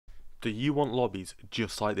Do you want lobbies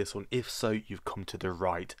just like this one? If so, you've come to the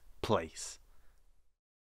right place.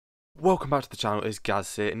 Welcome back to the channel, it's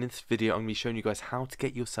Gaz here. In this video I'm going to be showing you guys how to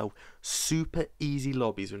get yourself super easy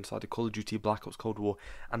lobbies inside the Call of Duty Black Ops Cold War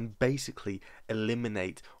and basically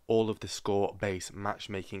eliminate all of the score based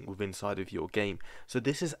matchmaking within inside of your game. So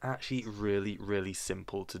this is actually really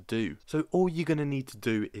simple to do. So all you're going to need to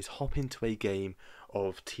do is hop into a game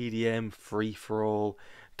of TDM, free-for-all,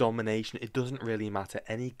 domination, it doesn't really matter,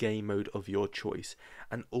 any game mode of your choice,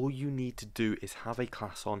 and all you need to do is have a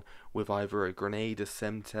class on with either a grenade, a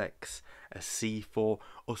Semtex, a C4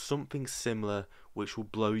 or something similar which will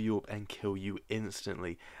blow you up and kill you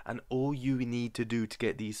instantly. And all you need to do to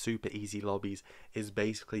get these super easy lobbies is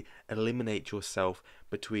basically eliminate yourself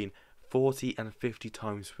between 40 and 50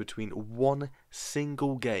 times between one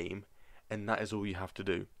single game, and that is all you have to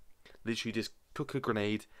do. Literally just cook a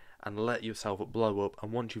grenade and let yourself blow up,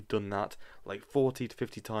 and once you've done that like 40 to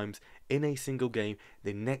 50 times in a single game,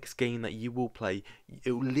 the next game that you will play,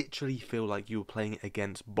 it will literally feel like you're playing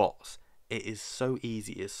against bots. It is so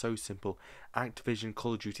easy, it's so simple. Activision,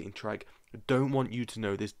 Call of Duty and Trag don't want you to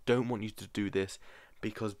know this, don't want you to do this,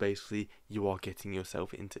 because basically you are getting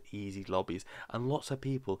yourself into easy lobbies. And lots of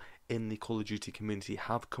people in the Call of Duty community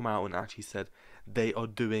have come out and actually said they are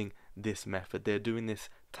doing this method, they're doing this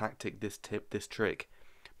tactic, this tip, this trick,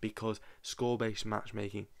 because score-based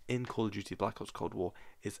matchmaking in Call of Duty Black Ops Cold War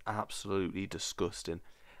is absolutely disgusting.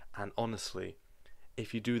 And honestly,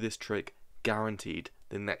 if you do this trick, guaranteed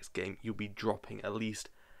the next game you'll be dropping at least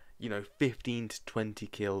 15 to 20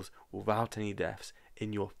 kills without any deaths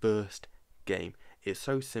in your first game. It's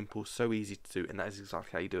so simple, so easy to do, and that is exactly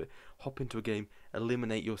how you do it. Hop into a game,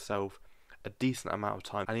 eliminate yourself a decent amount of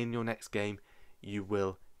time, and in your next game you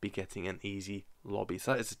will be getting an easy lobby.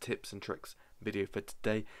 So that is the tips and tricks video for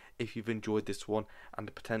today. If you've enjoyed this one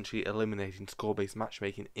and potentially eliminating score-based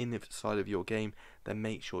matchmaking inside of your game, then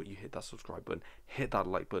make sure you hit that subscribe button, hit that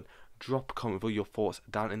like button, drop a comment with all your thoughts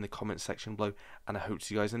down in the comment section below, and I hope to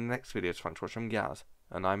see you guys in the next video. Thanks for watching. I'm Gaz,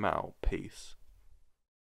 and I'm out. Peace.